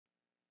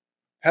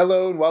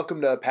Hello and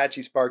welcome to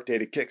Apache Spark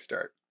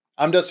DataKickstart.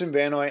 I'm Dustin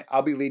Vanoy.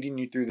 I'll be leading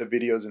you through the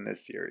videos in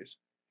this series.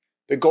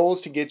 The goal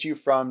is to get you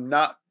from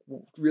not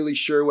really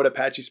sure what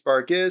Apache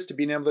Spark is to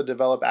being able to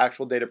develop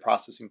actual data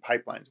processing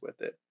pipelines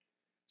with it.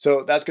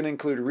 So that's going to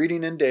include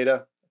reading in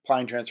data,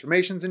 applying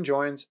transformations and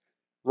joins,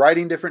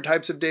 writing different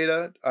types of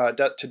data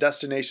to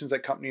destinations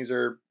that companies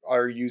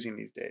are using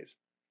these days.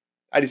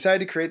 I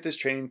decided to create this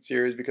training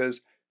series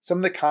because some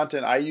of the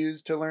content I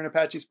use to learn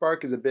Apache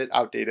Spark is a bit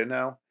outdated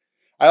now.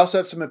 I also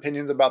have some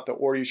opinions about the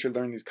order you should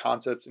learn these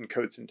concepts and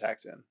code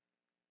syntax in.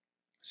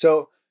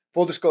 So,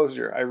 full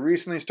disclosure, I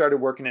recently started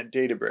working at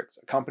Databricks,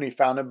 a company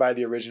founded by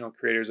the original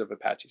creators of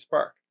Apache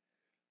Spark.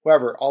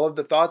 However, all of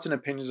the thoughts and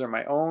opinions are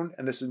my own,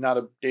 and this is not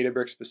a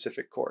Databricks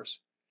specific course.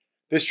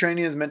 This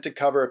training is meant to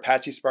cover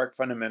Apache Spark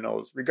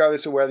fundamentals,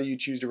 regardless of whether you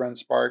choose to run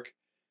Spark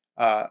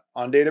on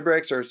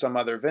Databricks or some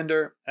other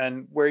vendor,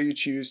 and where you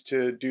choose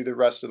to do the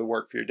rest of the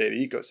work for your data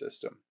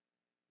ecosystem.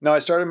 Now, I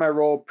started my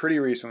role pretty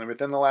recently,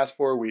 within the last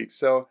 4 weeks,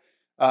 so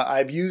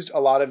I've used a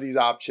lot of these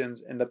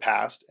options in the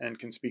past and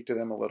can speak to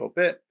them a little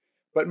bit.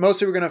 But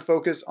mostly we're going to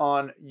focus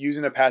on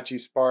using Apache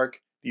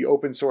Spark, the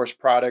open source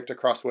product,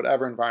 across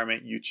whatever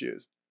environment you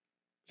choose.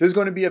 So this is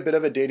going to be a bit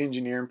of a data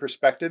engineering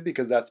perspective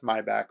because that's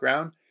my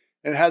background,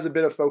 and it has a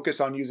bit of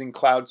focus on using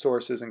cloud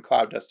sources and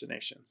cloud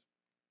destinations.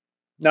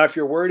 Now, if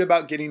you're worried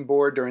about getting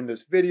bored during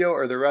this video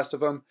or the rest of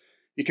them,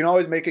 you can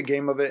always make a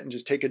game of it and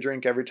just take a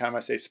drink every time I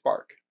say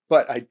Spark.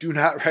 But I do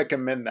not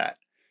recommend that.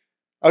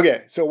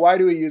 Okay, so why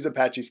do we use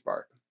Apache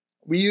Spark?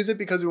 We use it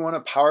because we want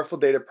a powerful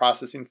data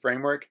processing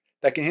framework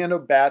that can handle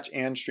batch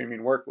and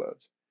streaming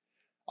workloads.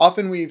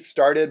 Often we've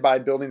started by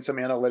building some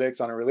analytics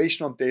on a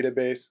relational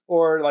database,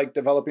 or like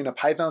developing a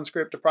Python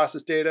script to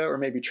process data, or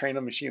maybe train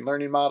a machine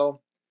learning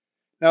model.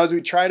 Now, as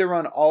we try to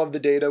run all of the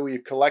data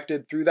we've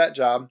collected through that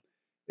job,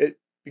 it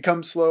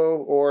becomes slow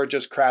or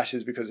just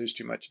crashes because there's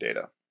too much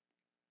data.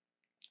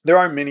 There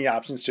are many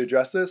options to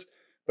address this,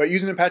 but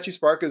using Apache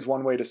Spark is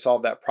one way to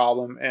solve that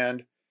problem,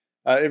 and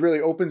it really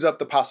opens up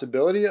the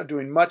possibility of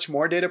doing much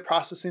more data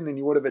processing than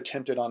you would have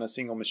attempted on a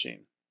single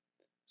machine.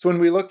 So when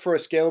we look for a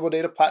scalable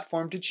data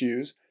platform to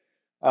choose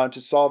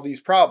to solve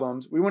these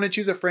problems, we want to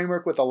choose a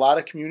framework with a lot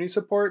of community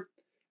support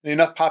and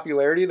enough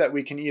popularity that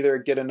we can either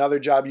get another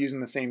job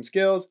using the same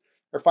skills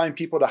or find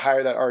people to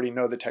hire that already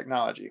know the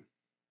technology.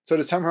 So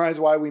to summarize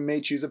why we may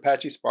choose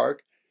Apache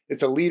Spark,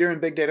 it's a leader in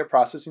big data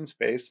processing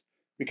space.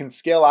 We can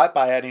scale out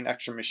by adding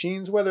extra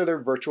machines, whether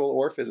they're virtual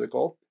or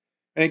physical,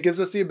 and it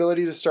gives us the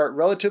ability to start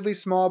relatively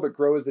small but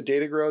grow as the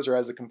data grows or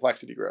as the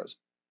complexity grows.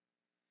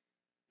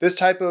 This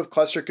type of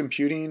cluster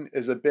computing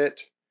is a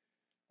bit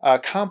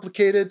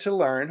complicated to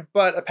learn,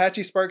 but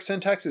Apache Spark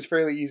syntax is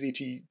fairly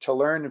easy to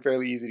learn and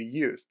fairly easy to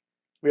use.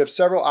 We have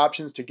several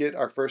options to get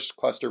our first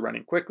cluster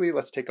running quickly.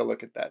 Let's take a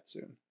look at that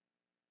soon.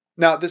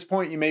 Now, at this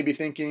point, you may be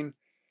thinking,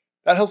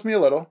 that helps me a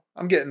little.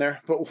 I'm getting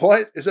there. But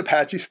what is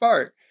Apache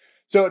Spark?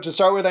 So to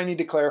start with, I need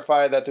to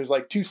clarify that there's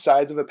like two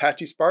sides of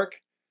Apache Spark.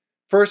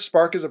 First,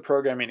 Spark is a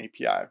programming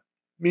API,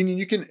 meaning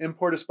you can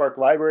import a Spark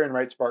library and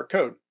write Spark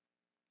code.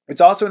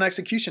 It's also an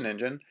execution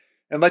engine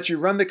and lets you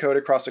run the code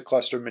across a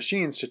cluster of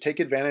machines to take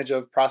advantage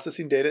of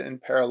processing data in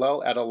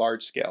parallel at a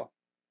large scale.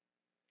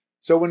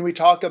 So when we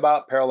talk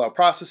about parallel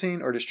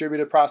processing or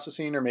distributed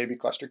processing or maybe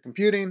cluster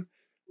computing,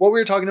 what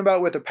we're talking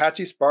about with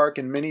Apache Spark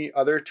and many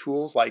other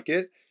tools like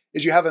it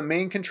is you have a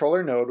main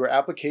controller node where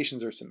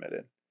applications are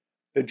submitted.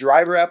 The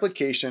driver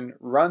application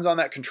runs on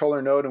that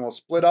controller node and will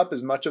split up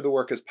as much of the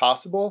work as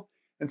possible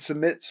and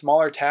submit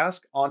smaller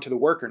tasks onto the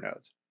worker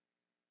nodes.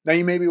 Now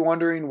you may be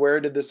wondering, where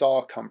did this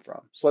all come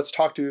from? So let's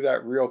talk through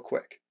that real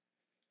quick.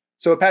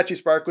 So Apache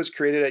Spark was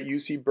created at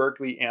UC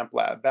Berkeley AMP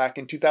Lab back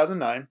in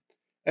 2009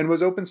 and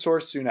was open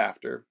source soon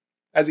after.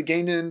 As it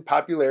gained in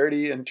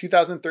popularity in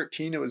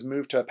 2013, it was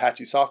moved to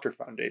Apache Software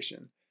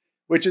Foundation,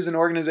 which is an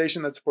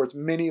organization that supports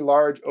many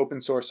large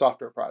open source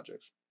software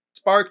projects.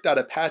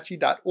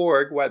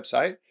 Spark.apache.org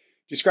website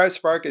describes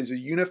Spark as a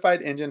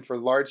unified engine for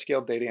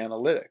large-scale data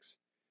analytics.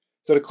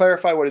 So to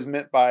clarify what is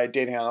meant by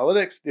data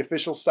analytics, the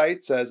official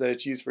site says that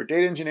it's used for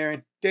data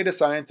engineering, data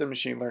science, and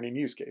machine learning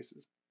use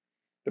cases.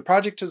 The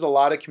project has a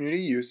lot of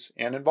community use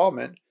and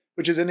involvement,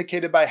 which is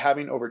indicated by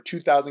having over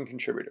 2,000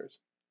 contributors.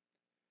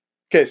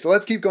 Okay, so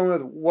let's keep going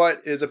with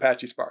what is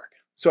Apache Spark.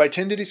 So I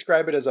tend to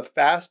describe it as a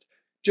fast,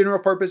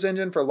 general-purpose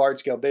engine for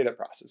large-scale data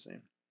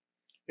processing.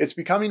 It's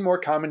becoming more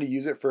common to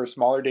use it for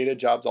smaller data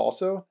jobs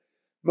also,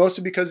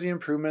 mostly because of the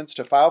improvements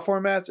to file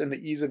formats and the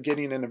ease of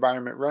getting an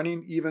environment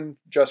running, even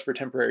just for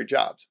temporary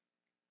jobs.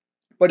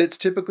 But it's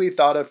typically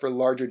thought of for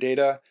larger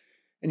data,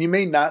 and you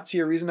may not see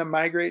a reason to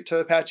migrate to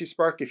Apache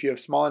Spark if you have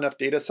small enough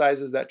data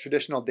sizes that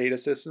traditional data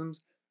systems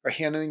are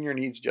handling your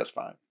needs just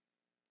fine.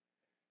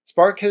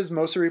 Spark has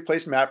mostly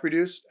replaced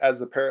MapReduce as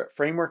the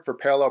framework for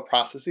parallel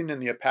processing in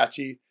the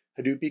Apache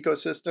Hadoop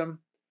ecosystem.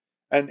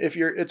 And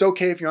it's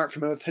okay if you aren't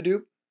familiar with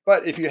Hadoop,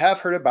 but if you have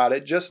heard about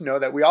it, just know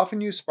that we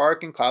often use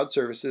Spark and cloud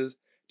services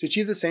to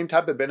achieve the same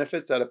type of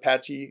benefits that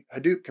Apache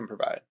Hadoop can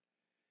provide.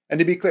 And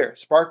to be clear,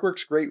 Spark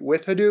works great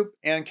with Hadoop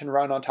and can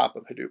run on top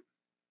of Hadoop.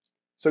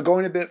 So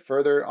going a bit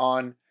further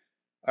on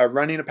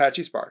running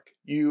Apache Spark.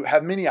 You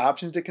have many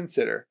options to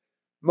consider.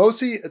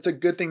 Mostly, it's a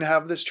good thing to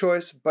have this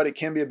choice, but it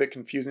can be a bit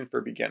confusing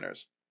for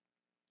beginners.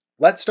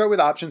 Let's start with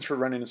options for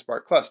running a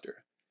Spark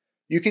cluster.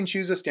 You can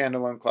choose a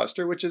standalone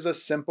cluster, which is a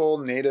simple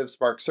native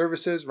Spark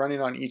services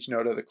running on each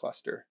node of the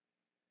cluster.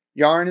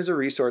 Yarn is a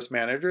resource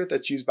manager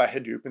that's used by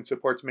Hadoop and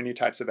supports many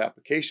types of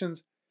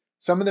applications.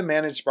 Some of the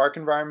managed Spark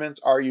environments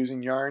are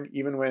using Yarn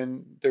even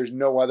when there's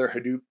no other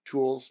Hadoop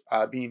tools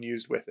being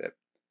used with it.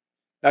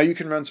 Now you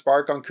can run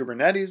Spark on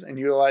Kubernetes and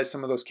utilize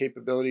some of those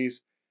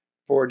capabilities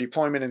for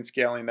deployment and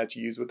scaling that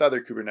you use with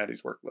other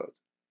Kubernetes workloads.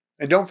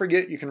 And don't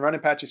forget, you can run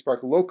Apache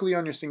Spark locally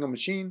on your single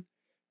machine,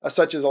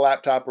 such as a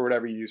laptop or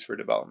whatever you use for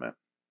development.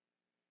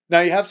 Now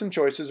you have some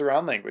choices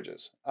around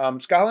languages.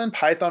 Scala and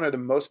Python are the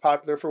most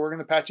popular for working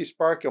with Apache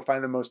Spark. You'll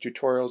find the most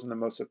tutorials and the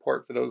most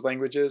support for those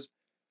languages.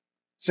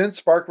 Since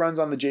Spark runs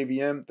on the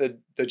JVM,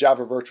 the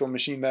Java virtual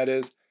machine that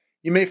is,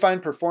 you may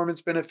find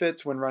performance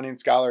benefits when running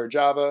Scala or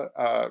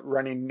Java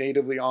running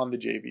natively on the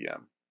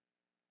JVM.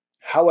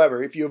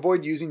 However, if you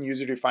avoid using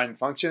user-defined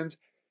functions,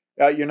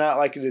 you're not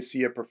likely to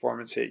see a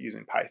performance hit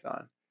using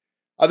Python.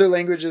 Other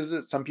languages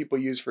that some people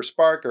use for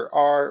Spark are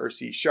R or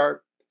C#.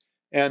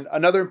 And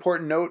another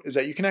important note is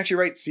that you can actually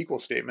write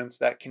SQL statements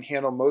that can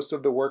handle most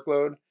of the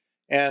workload.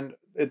 And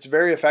it's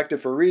very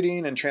effective for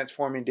reading and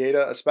transforming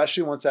data,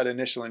 especially once that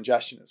initial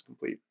ingestion is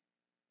complete.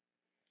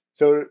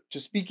 So to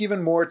speak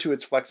even more to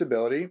its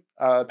flexibility,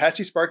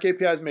 Apache Spark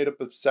API is made up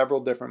of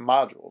several different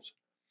modules.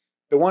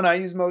 The one I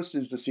use most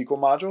is the SQL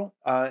module,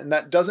 and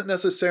that doesn't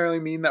necessarily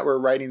mean that we're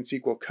writing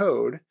SQL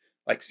code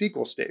like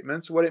SQL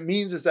statements. What it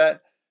means is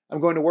that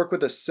I'm going to work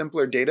with a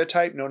simpler data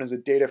type known as a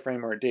data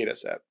frame or a data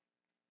set.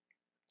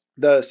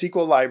 The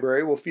SQL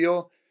library will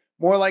feel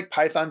more like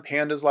Python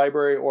Pandas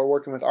library or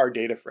working with R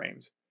data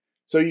frames.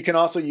 So you can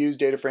also use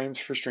data frames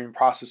for stream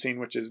processing,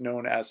 which is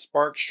known as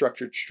Spark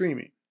structured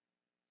streaming.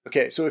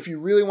 Okay, so if you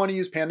really want to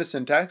use Pandas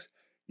syntax,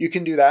 you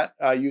can do that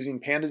using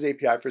Pandas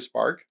API for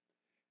Spark.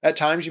 At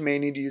times, you may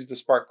need to use the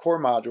Spark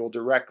core module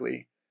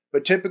directly,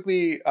 but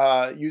typically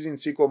using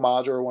SQL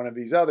module or one of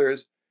these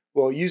others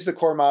will use the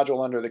core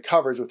module under the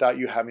covers without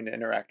you having to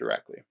interact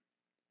directly.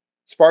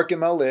 Spark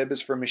MLlib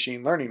is for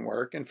machine learning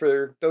work, and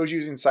for those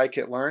using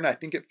scikit-learn, I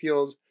think it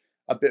feels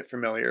a bit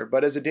familiar,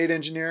 but as a data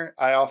engineer,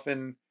 I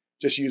often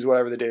just use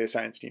whatever the data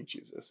science team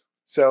chooses.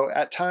 So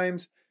at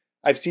times,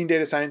 I've seen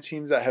data science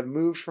teams that have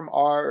moved from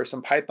R or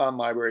some Python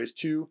libraries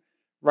to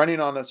running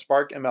on a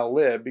Spark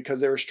MLlib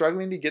because they were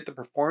struggling to get the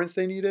performance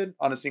they needed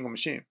on a single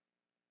machine.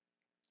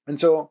 And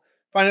so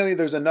finally,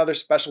 there's another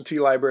specialty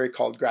library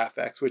called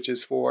GraphX, which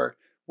is for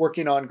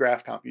working on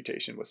graph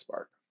computation with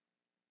Spark.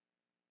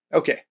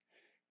 Okay.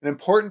 An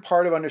important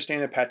part of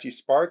understanding Apache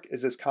Spark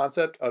is this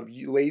concept of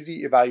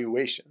lazy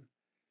evaluation.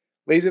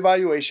 Lazy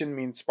evaluation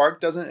means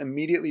Spark doesn't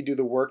immediately do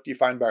the work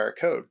defined by our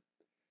code.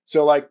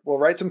 So we'll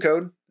write some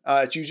code.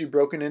 It's usually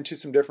broken into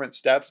some different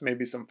steps,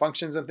 maybe some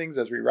functions and things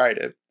as we write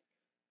it.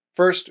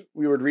 First,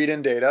 we would read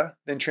in data,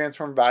 then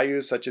transform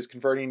values such as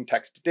converting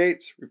text to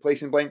dates,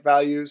 replacing blank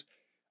values,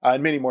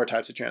 and many more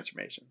types of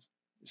transformations.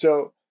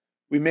 So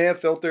we may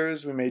have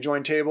filters, we may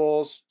join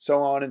tables,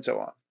 so on and so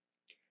on.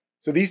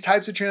 So these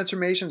types of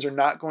transformations are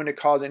not going to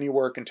cause any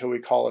work until we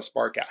call a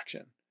Spark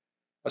action.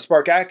 A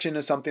Spark action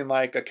is something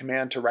like a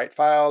command to write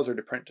files or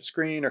to print to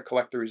screen or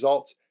collect the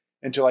results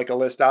into a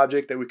list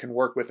object that we can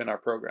work with in our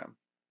program.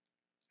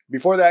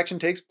 Before the action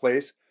takes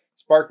place,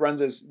 Spark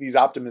runs these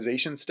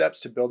optimization steps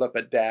to build up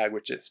a DAG,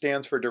 which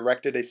stands for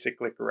Directed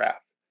Acyclic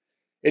Graph.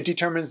 It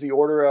determines the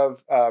order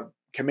of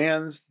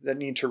commands that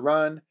need to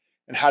run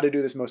and how to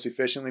do this most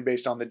efficiently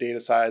based on the data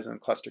size and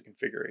cluster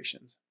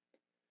configurations.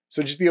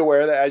 So just be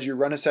aware that as you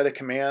run a set of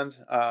commands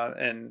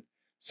and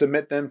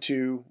submit them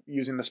to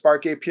using the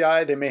Spark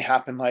API, they may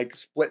happen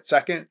split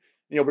second, and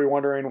you'll be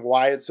wondering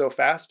why it's so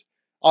fast.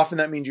 Often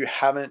that means you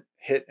haven't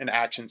hit an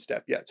action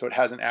step yet, so it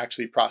hasn't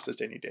actually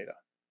processed any data.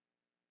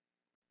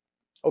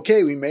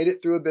 Okay, we made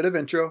it through a bit of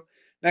intro.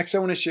 Next, I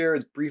want to share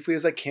as briefly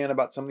as I can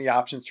about some of the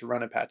options to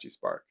run Apache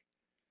Spark.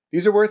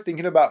 These are worth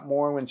thinking about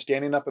more when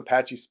standing up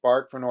Apache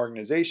Spark for an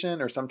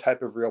organization or some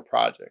type of real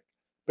project.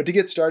 But to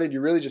get started,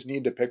 you really just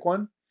need to pick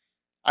one.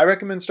 I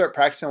recommend start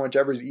practicing on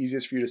whichever is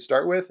easiest for you to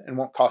start with and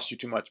won't cost you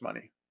too much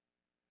money.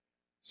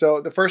 So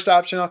the first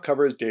option I'll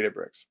cover is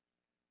Databricks.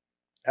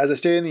 As I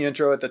stated in the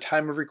intro, at the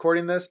time of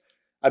recording this,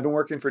 I've been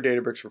working for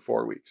Databricks for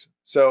 4 weeks.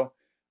 So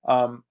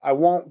I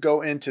won't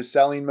go into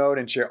selling mode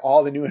and share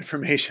all the new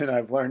information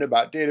I've learned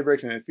about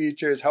Databricks and its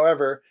features.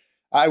 However,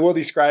 I will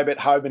describe it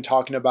how I've been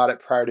talking about it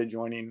prior to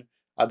joining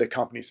the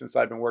company, since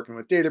I've been working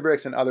with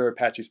Databricks and other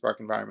Apache Spark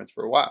environments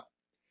for a while.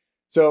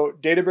 So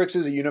Databricks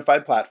is a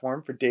unified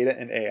platform for data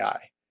and AI.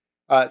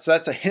 So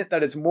that's a hint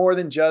that it's more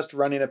than just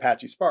running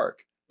Apache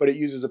Spark, but it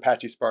uses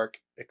Apache Spark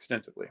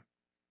extensively.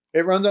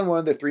 It runs on one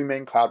of the 3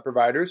 main cloud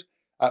providers,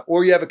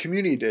 or you have a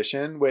community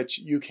edition, which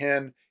you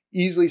can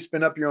easily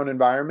spin up your own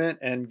environment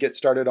and get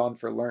started on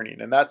for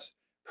learning. And that's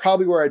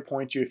probably where I'd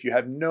point you if you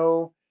have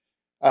no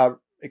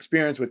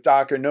experience with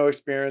Docker, no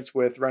experience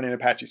with running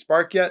Apache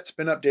Spark yet.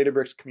 Spin up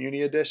Databricks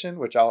Community Edition,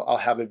 which I'll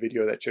have a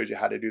video that shows you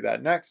how to do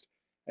that next,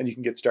 and you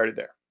can get started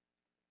there.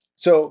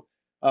 So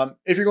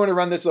if you're going to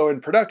run this though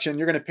in production,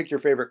 you're going to pick your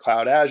favorite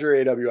cloud, Azure,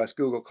 AWS,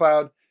 Google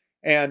Cloud,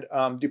 and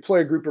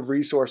deploy a group of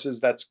resources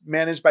that's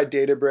managed by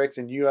Databricks,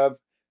 and you have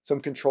some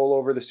control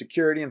over the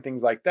security and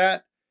things like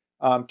that.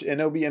 And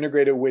it'll be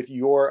integrated with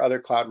your other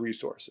cloud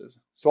resources.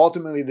 So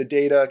ultimately, the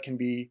data can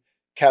be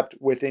kept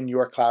within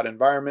your cloud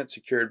environment,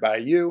 secured by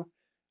you,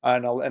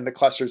 and the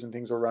clusters and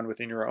things will run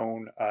within your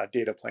own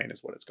data plane,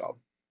 is what it's called.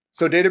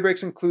 So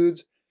Databricks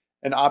includes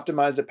an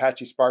optimized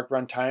Apache Spark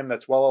runtime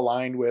that's well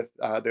aligned with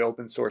the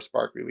open source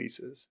Spark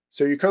releases.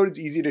 So your code is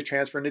easy to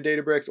transfer into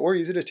Databricks or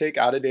easy to take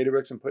out of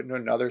Databricks and put into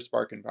another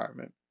Spark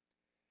environment.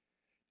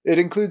 It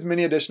includes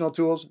many additional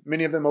tools,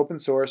 many of them open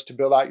source, to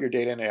build out your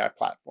data and AI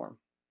platform.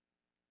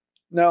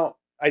 Now,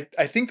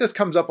 I think this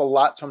comes up a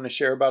lot, so I'm going to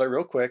share about it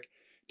real quick.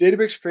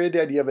 Databricks created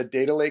the idea of a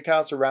data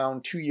lakehouse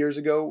around 2 years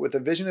ago with a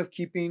vision of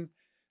keeping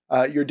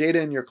your data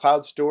in your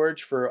cloud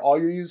storage for all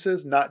your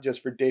uses, not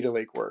just for data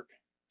lake work.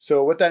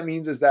 So what that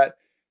means is that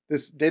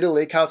this data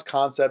lakehouse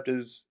concept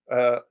is,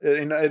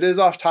 it is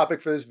off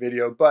topic for this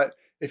video, but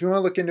if you want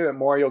to look into it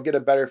more, you'll get a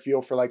better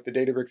feel for like the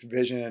Databricks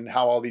vision and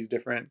how all these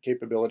different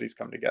capabilities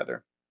come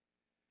together.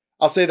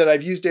 I'll say that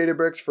I've used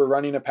Databricks for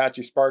running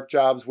Apache Spark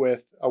jobs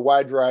with a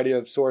wide variety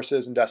of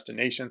sources and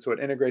destinations, so it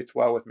integrates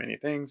well with many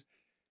things.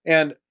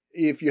 And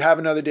if you have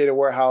another data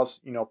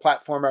warehouse,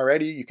 platform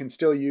already, you can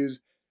still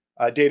use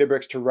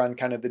Databricks to run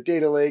kind of the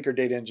data lake or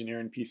data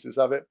engineering pieces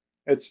of it.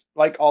 It's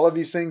like all of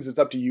these things, it's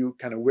up to you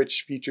kind of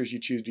which features you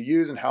choose to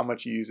use and how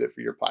much you use it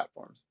for your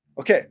platforms.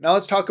 Okay, now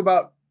let's talk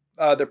about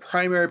the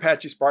primary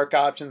Apache Spark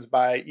options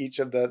by each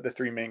of the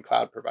three main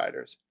cloud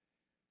providers.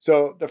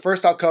 So the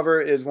first I'll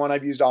cover is one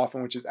I've used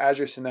often, which is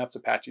Azure Synapse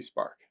Apache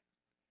Spark.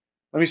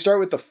 Let me start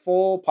with the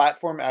full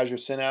platform, Azure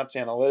Synapse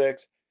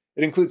Analytics.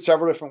 It includes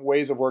several different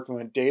ways of working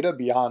with data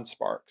beyond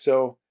Spark.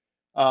 So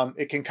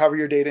it can cover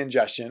your data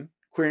ingestion,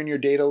 querying your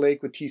data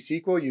lake with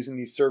T-SQL using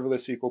these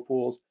serverless SQL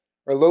pools,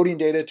 or loading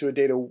data to a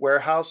data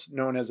warehouse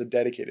known as a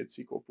dedicated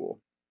SQL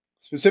pool.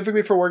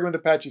 Specifically for working with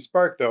Apache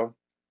Spark, though,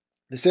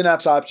 the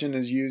Synapse option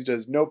is used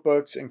as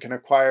notebooks and can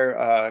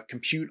acquire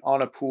compute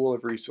on a pool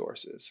of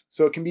resources.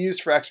 So it can be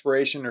used for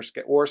exploration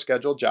or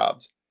scheduled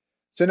jobs.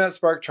 Synapse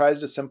Spark tries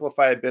to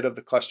simplify a bit of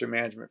the cluster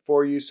management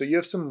for you, so you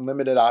have some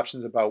limited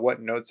options about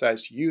what node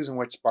size to use and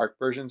which Spark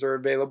versions are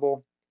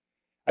available.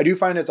 I do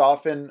find it's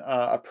often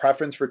a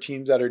preference for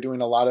teams that are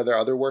doing a lot of their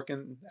other work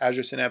in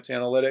Azure Synapse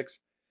Analytics.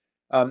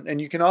 And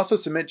you can also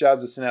submit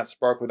jobs to Synapse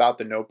Spark without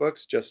the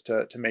notebooks, just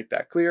to make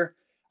that clear.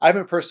 I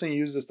haven't personally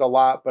used this a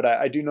lot, but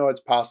I do know it's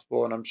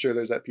possible, and I'm sure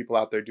there's people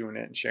out there doing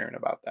it and sharing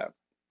about that.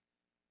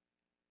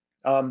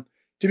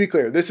 To be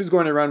clear, this is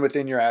going to run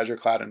within your Azure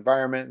cloud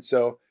environment,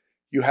 so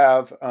you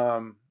have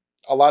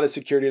a lot of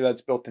security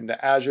that's built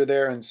into Azure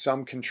there and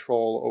some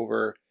control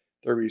over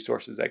the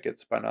resources that get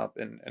spun up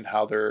and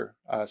how they're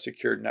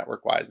secured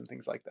network-wise and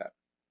things like that.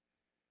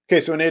 Okay,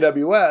 so in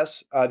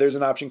AWS, there's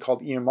an option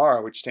called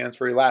EMR, which stands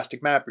for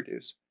Elastic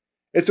MapReduce.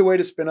 It's a way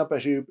to spin up a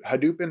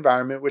Hadoop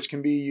environment, which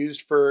can be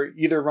used for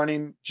either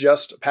running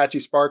just Apache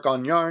Spark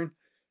on Yarn,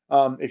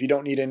 if you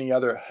don't need any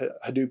other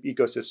Hadoop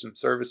ecosystem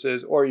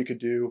services, or you could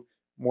do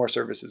more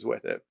services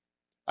with it.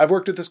 I've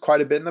worked with this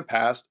quite a bit in the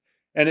past,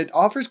 and it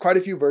offers quite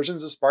a few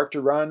versions of Spark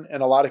to run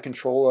and a lot of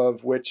control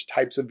of which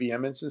types of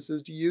VM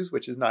instances to use,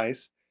 which is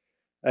nice.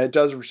 It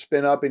does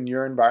spin up in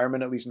your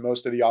environment, at least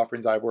most of the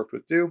offerings I've worked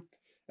with do.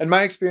 In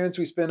my experience,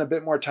 we spend a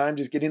bit more time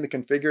just getting the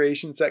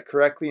configuration set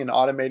correctly and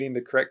automating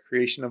the correct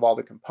creation of all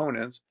the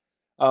components,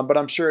 but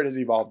I'm sure it has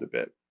evolved a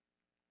bit.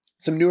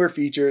 Some newer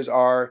features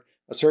are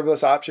a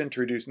serverless option to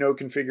reduce node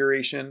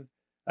configuration,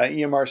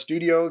 EMR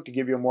Studio to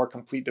give you a more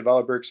complete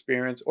developer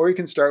experience, or you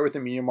can start with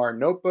an EMR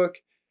notebook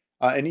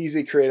and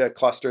easily create a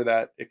cluster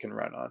that it can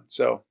run on.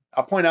 So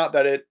I'll point out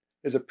that it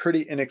is a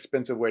pretty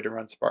inexpensive way to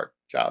run Spark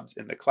jobs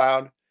in the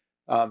cloud.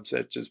 So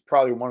it's just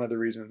probably one of the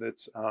reasons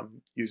it's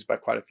used by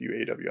quite a few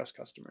AWS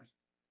customers.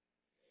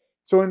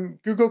 So in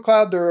Google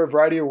Cloud, there are a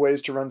variety of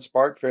ways to run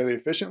Spark fairly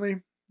efficiently.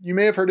 You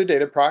may have heard of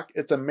DataProc.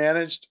 It's a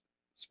managed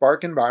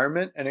Spark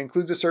environment and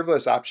includes a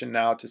serverless option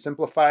now to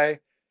simplify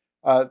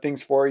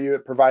things for you.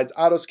 It provides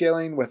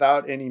auto-scaling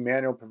without any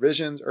manual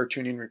provisions or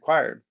tuning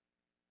required.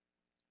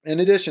 In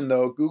addition,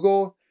 though,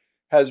 Google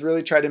has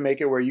really tried to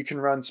make it where you can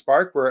run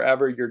Spark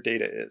wherever your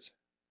data is.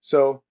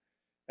 So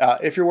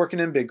if you're working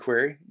in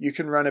BigQuery, you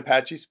can run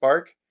Apache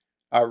Spark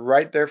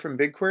right there from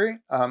BigQuery,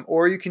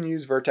 or you can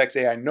use Vertex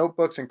AI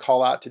notebooks and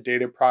call out to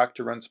DataProc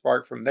to run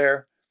Spark from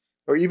there.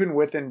 Or even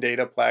within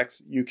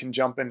Dataplex, you can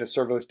jump into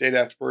serverless data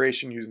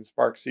exploration using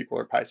Spark, SQL,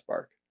 or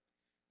PySpark.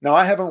 Now,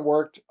 I haven't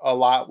worked a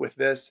lot with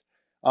this,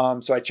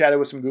 so I chatted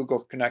with some Google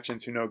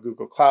connections who know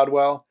Google Cloud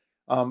well,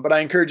 but I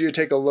encourage you to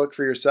take a look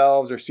for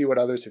yourselves or see what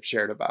others have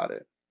shared about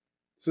it.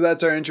 So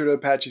that's our intro to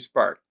Apache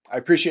Spark. I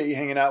appreciate you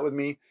hanging out with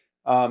me.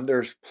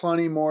 There's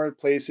plenty more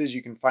places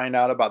you can find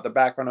out about the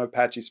background of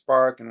Apache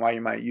Spark and why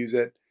you might use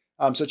it.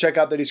 So check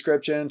out the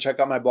description, check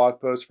out my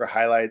blog post for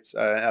highlights,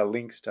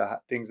 links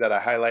to things that I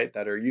highlight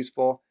that are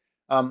useful.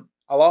 I'll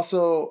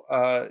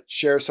also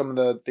share some of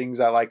the things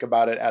I like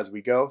about it as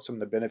we go, some of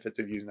the benefits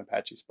of using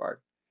Apache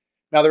Spark.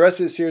 Now, the rest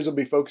of the series will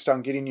be focused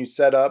on getting you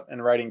set up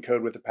and writing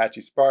code with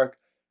Apache Spark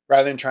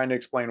rather than trying to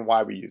explain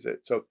why we use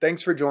it. So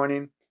thanks for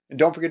joining, and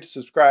don't forget to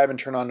subscribe and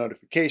turn on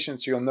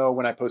notifications so you'll know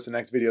when I post the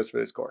next videos for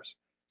this course.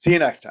 See you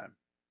next time.